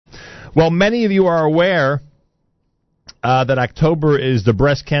Well, many of you are aware that October is the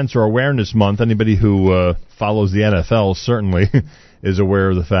Breast Cancer Awareness Month. Anybody who follows the NFL certainly is aware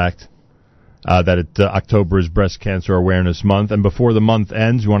of the fact that October is Breast Cancer Awareness Month. And before the month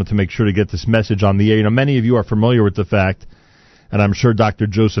ends, we wanted to make sure to get this message on the air. You know, many of you are familiar with the fact, and I'm sure Dr.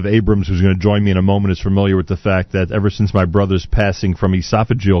 Joseph Abrams, who's going to join me in a moment, is familiar with the fact that ever since my brother's passing from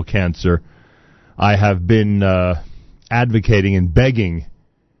esophageal cancer, I have been advocating and begging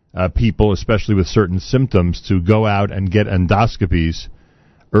people, especially with certain symptoms, to go out and get endoscopies,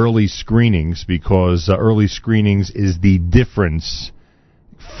 early screenings, because early screenings is the difference,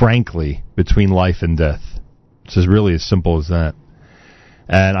 frankly, between life and death. It's really as simple as that.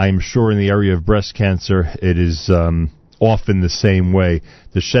 And I'm sure in the area of breast cancer, it is often the same way.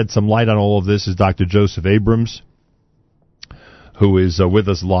 To shed some light on all of this is Dr. Joseph Abrams, who is with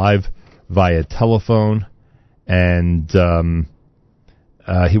us live via telephone, and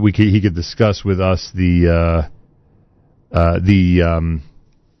he could discuss with us the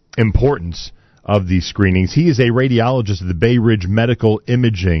importance of these screenings. He is a radiologist at the Bay Ridge Medical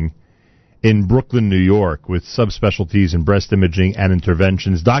Imaging in Brooklyn, New York, with subspecialties in breast imaging and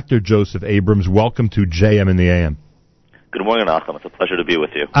interventions. Dr. Joseph Abrams, welcome to JM in the AM. Good morning, Nachum. It's a pleasure to be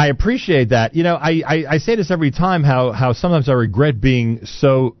with you. I appreciate that. You know, I say this every time, how sometimes I regret being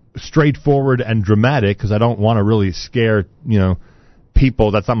so straightforward and dramatic, because I don't want to really scare,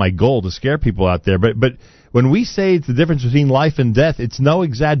 people. That's not my goal, to scare people out there. But when we say it's the difference between life and death, it's no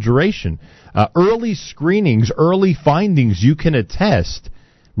exaggeration. Early screenings, early findings, you can attest,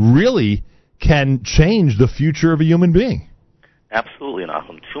 really can change the future of a human being. Absolutely,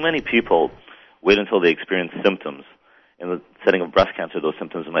 Nachum. Too many people wait until they experience symptoms. In the setting of breast cancer, those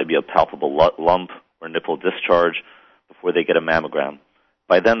symptoms might be a palpable lump or nipple discharge before they get a mammogram.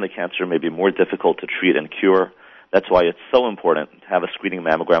 By then, the cancer may be more difficult to treat and cure. That's why it's so important to have a screening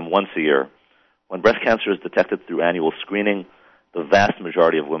mammogram once a year. When breast cancer is detected through annual screening, the vast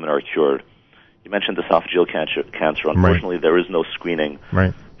majority of women are cured. You mentioned esophageal cancer. Unfortunately, There is no screening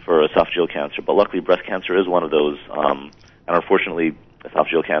for esophageal cancer, but luckily breast cancer is one of those. And unfortunately,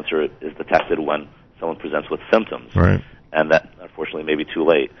 esophageal cancer is detected when someone presents with symptoms. Right. And that, unfortunately, may be too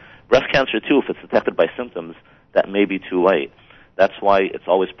late. Breast cancer, too, if it's detected by symptoms, that may be too late. That's why it's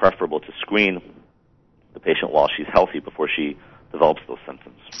always preferable to screen the patient while she's healthy before she develops those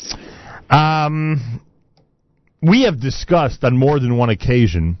symptoms. We have discussed on more than one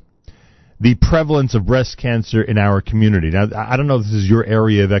occasion the prevalence of breast cancer in our community. Now, I don't know if this is your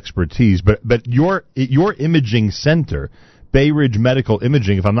area of expertise, but your imaging center, Bay Ridge Medical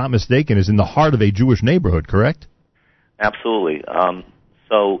Imaging, if I'm not mistaken, is in the heart of a Jewish neighborhood, correct? Absolutely.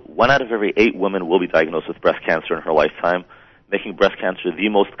 So 1 out of every 8 women will be diagnosed with breast cancer in her lifetime, making breast cancer the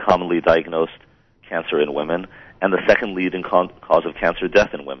most commonly diagnosed cancer in women, and the second leading cause of cancer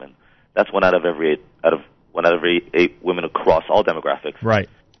death in women. That's 1 out of every 8 women across all demographics. Right.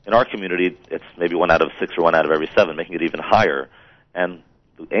 In our community, it's maybe 1 out of 6 or 1 out of every 7, making it even higher. And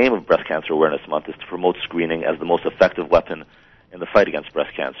the aim of Breast Cancer Awareness Month is to promote screening as the most effective weapon in the fight against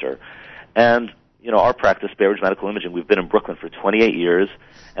breast cancer. And, our practice, Bay Ridge Medical Imaging, we've been in Brooklyn for 28 years,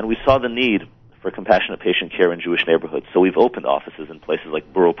 and we saw the need for compassionate patient care in Jewish neighborhoods. So we've opened offices in places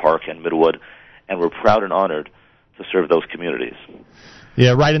like Borough Park and Midwood, and we're proud and honored to serve those communities.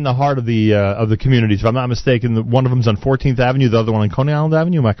 Yeah, right in the heart of the communities. If I'm not mistaken, one of them's on 14th Avenue, the other one on Coney Island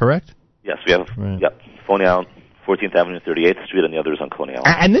Avenue. Am I correct? Yes, we have. Right. Yep, Coney Island, 14th Avenue, 38th Street, and the other is on Coney Island.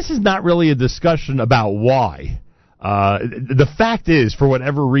 And this is not really a discussion about why. The fact is, for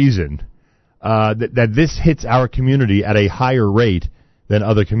whatever reason, that this hits our community at a higher rate than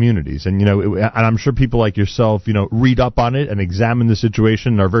other communities. And, and I'm sure people like yourself, read up on it and examine the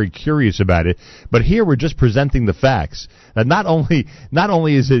situation and are very curious about it. But here we're just presenting the facts. That not only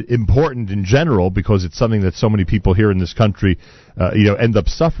is it important in general, because it's something that so many people here in this country, end up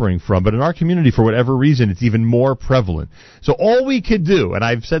suffering from, but in our community, for whatever reason, it's even more prevalent. So all we could do, and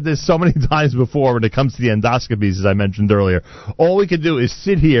I've said this so many times before when it comes to the endoscopies, as I mentioned earlier, all we could do is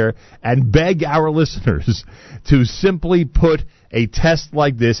sit here and beg our listeners to simply put a test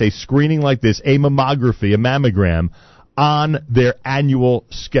like this, a screening like this, a mammography, a mammogram, on their annual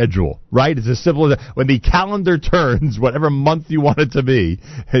schedule, right? It's as simple as that. When the calendar turns, whatever month you want it to be,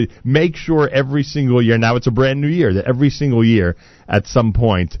 make sure every single year, now it's a brand new year, that every single year at some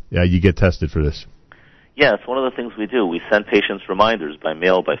point you get tested for this. Yeah, it's one of the things we do. We send patients reminders by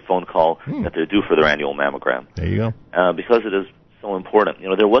mail, by phone call, that they're due for their annual mammogram. There you go. Because it is so important.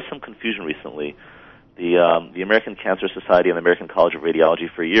 There was some confusion recently. The American Cancer Society and the American College of Radiology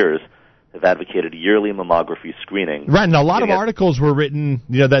for years have advocated yearly mammography screening. Right, and a lot of articles were written,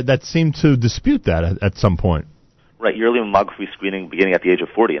 that seemed to dispute that at some point. Right, yearly mammography screening beginning at the age of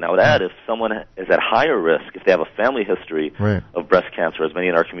 40. And I would add, if someone is at higher risk, if they have a family history of breast cancer, as many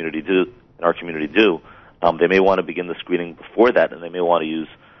in our community do, they may want to begin the screening before that, and they may want to use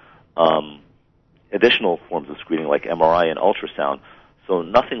additional forms of screening like MRI and ultrasound. So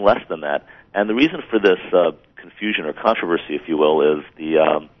nothing less than that. And the reason for this confusion or controversy, if you will, is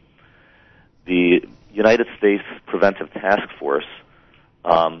the United States Preventive Task Force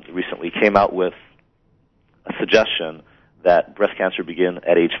recently came out with a suggestion that breast cancer begin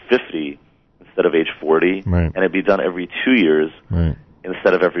at age 50 instead of age 40, and it be done every 2 years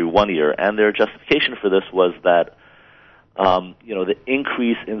instead of every 1 year. And their justification for this was that the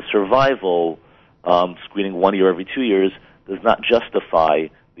increase in survival, screening 1 year every 2 years, does not justify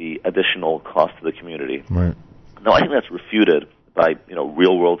the additional cost to the community. Right. No, I think that's refuted by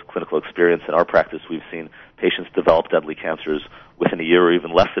real-world clinical experience. In our practice, we've seen patients develop deadly cancers within a year or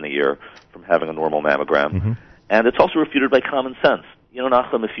even less than a year from having a normal mammogram. Mm-hmm. And it's also refuted by common sense.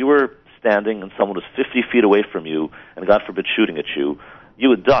 Nachum, if you were standing and someone was 50 feet away from you and, God forbid, shooting at you, you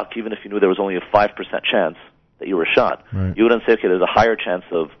would duck even if you knew there was only a 5% chance that you were shot. Right. You wouldn't say, okay, there's a higher chance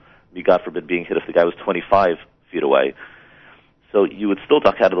of me, God forbid, being hit if the guy was 25 feet away. So you would still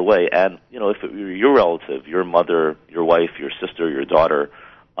duck out of the way. And, if it were your relative, your mother, your wife, your sister, your daughter,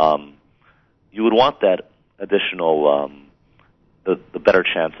 you would want that additional, the better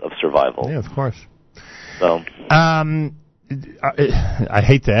chance of survival. Yeah, of course. So, I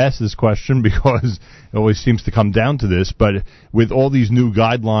hate to ask this question because it always seems to come down to this, but with all these new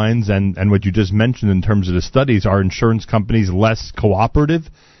guidelines and what you just mentioned in terms of the studies, are insurance companies less cooperative?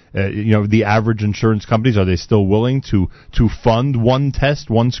 The average insurance companies, are they still willing to fund one test,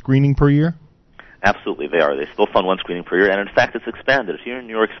 one screening per year? Absolutely, they are. They still fund one screening per year, and in fact, it's expanded. Here in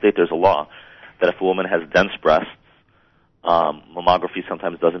New York State, there's a law that if a woman has dense breasts, mammography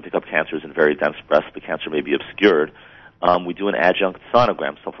sometimes doesn't pick up cancers in very dense breasts. The cancer may be obscured. We do an adjunct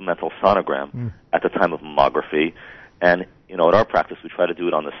sonogram, supplemental sonogram, at the time of mammography. And, at our practice, we try to do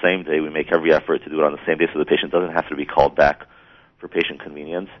it on the same day. We make every effort to do it on the same day so the patient doesn't have to be called back for patient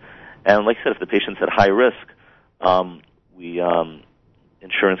convenience. And like I said, if the patient's at high risk,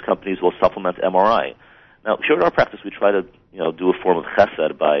 insurance companies will supplement MRI. Now, here at our practice, we try to, do a form of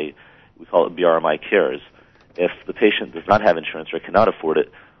chesed by, we call it BRMI Cares. If the patient does not have insurance or cannot afford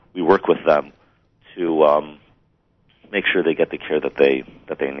it, we work with them to make sure they get the care that they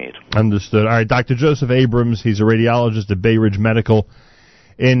need. Understood. All right, Dr. Joseph Abrams, he's a radiologist at Bay Ridge Medical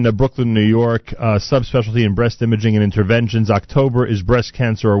in Brooklyn, New York, subspecialty in breast imaging and interventions. October is Breast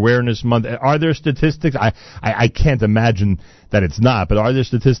Cancer Awareness Month. Are there statistics? I can't imagine that it's not, but are there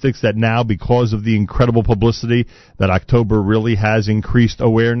statistics that now, because of the incredible publicity, that October really has increased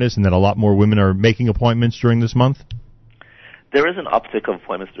awareness and that a lot more women are making appointments during this month? There is an uptick of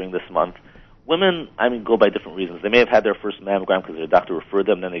appointments during this month. Women, go by different reasons. They may have had their first mammogram because their doctor referred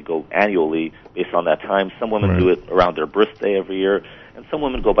them, then they go annually based on that time. Some women do it around their birthday every year, and some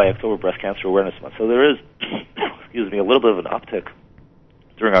women go by October Breast Cancer Awareness Month. So there is, a little bit of an uptick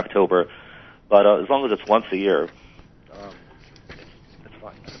during October, but as long as it's once a year, it's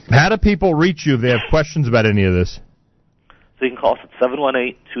fine. How do people reach you if they have questions about any of this? So you can call us at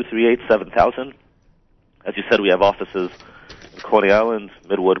 718-238-7000. As you said, we have offices in Coney Island,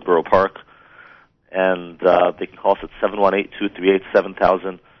 Midwood, Borough Park, and they can call us at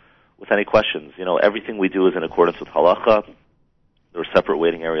 718-238-7000 with any questions. Everything we do is in accordance with halacha. There are separate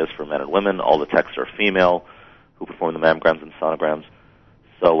waiting areas for men and women. All the techs are female who perform the mammograms and sonograms.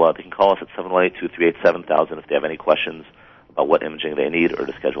 So they can call us at 718-238-7000 if they have any questions about what imaging they need or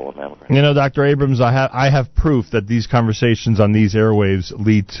to schedule a mammogram. Dr. Abrams, I have proof that these conversations on these airwaves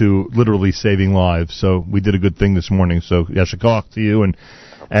lead to literally saving lives. So we did a good thing this morning. So yashikach to you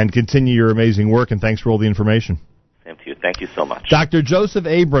and continue your amazing work, and thanks for all the information. Same to you. Thank you so much. Dr. Joseph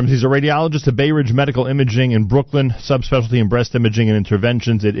Abrams, he's a radiologist at Bay Ridge Medical Imaging in Brooklyn, subspecialty in breast imaging and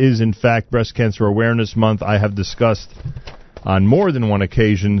interventions. It is, in fact, Breast Cancer Awareness Month. I have discussed on more than one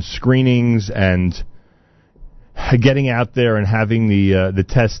occasion screenings and getting out there and having the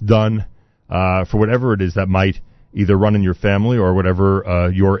test done for whatever it is that might either run in your family or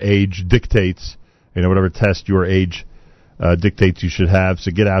whatever your age dictates, whatever test your age dictates you should have. So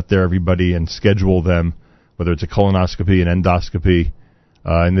get out there, everybody, and schedule them, whether it's a colonoscopy, an endoscopy,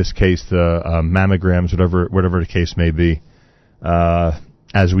 in this case, the mammograms, whatever the case may be.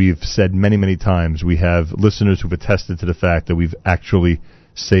 As we've said many, many times, we have listeners who've attested to the fact that we've actually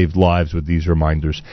saved lives with these reminders.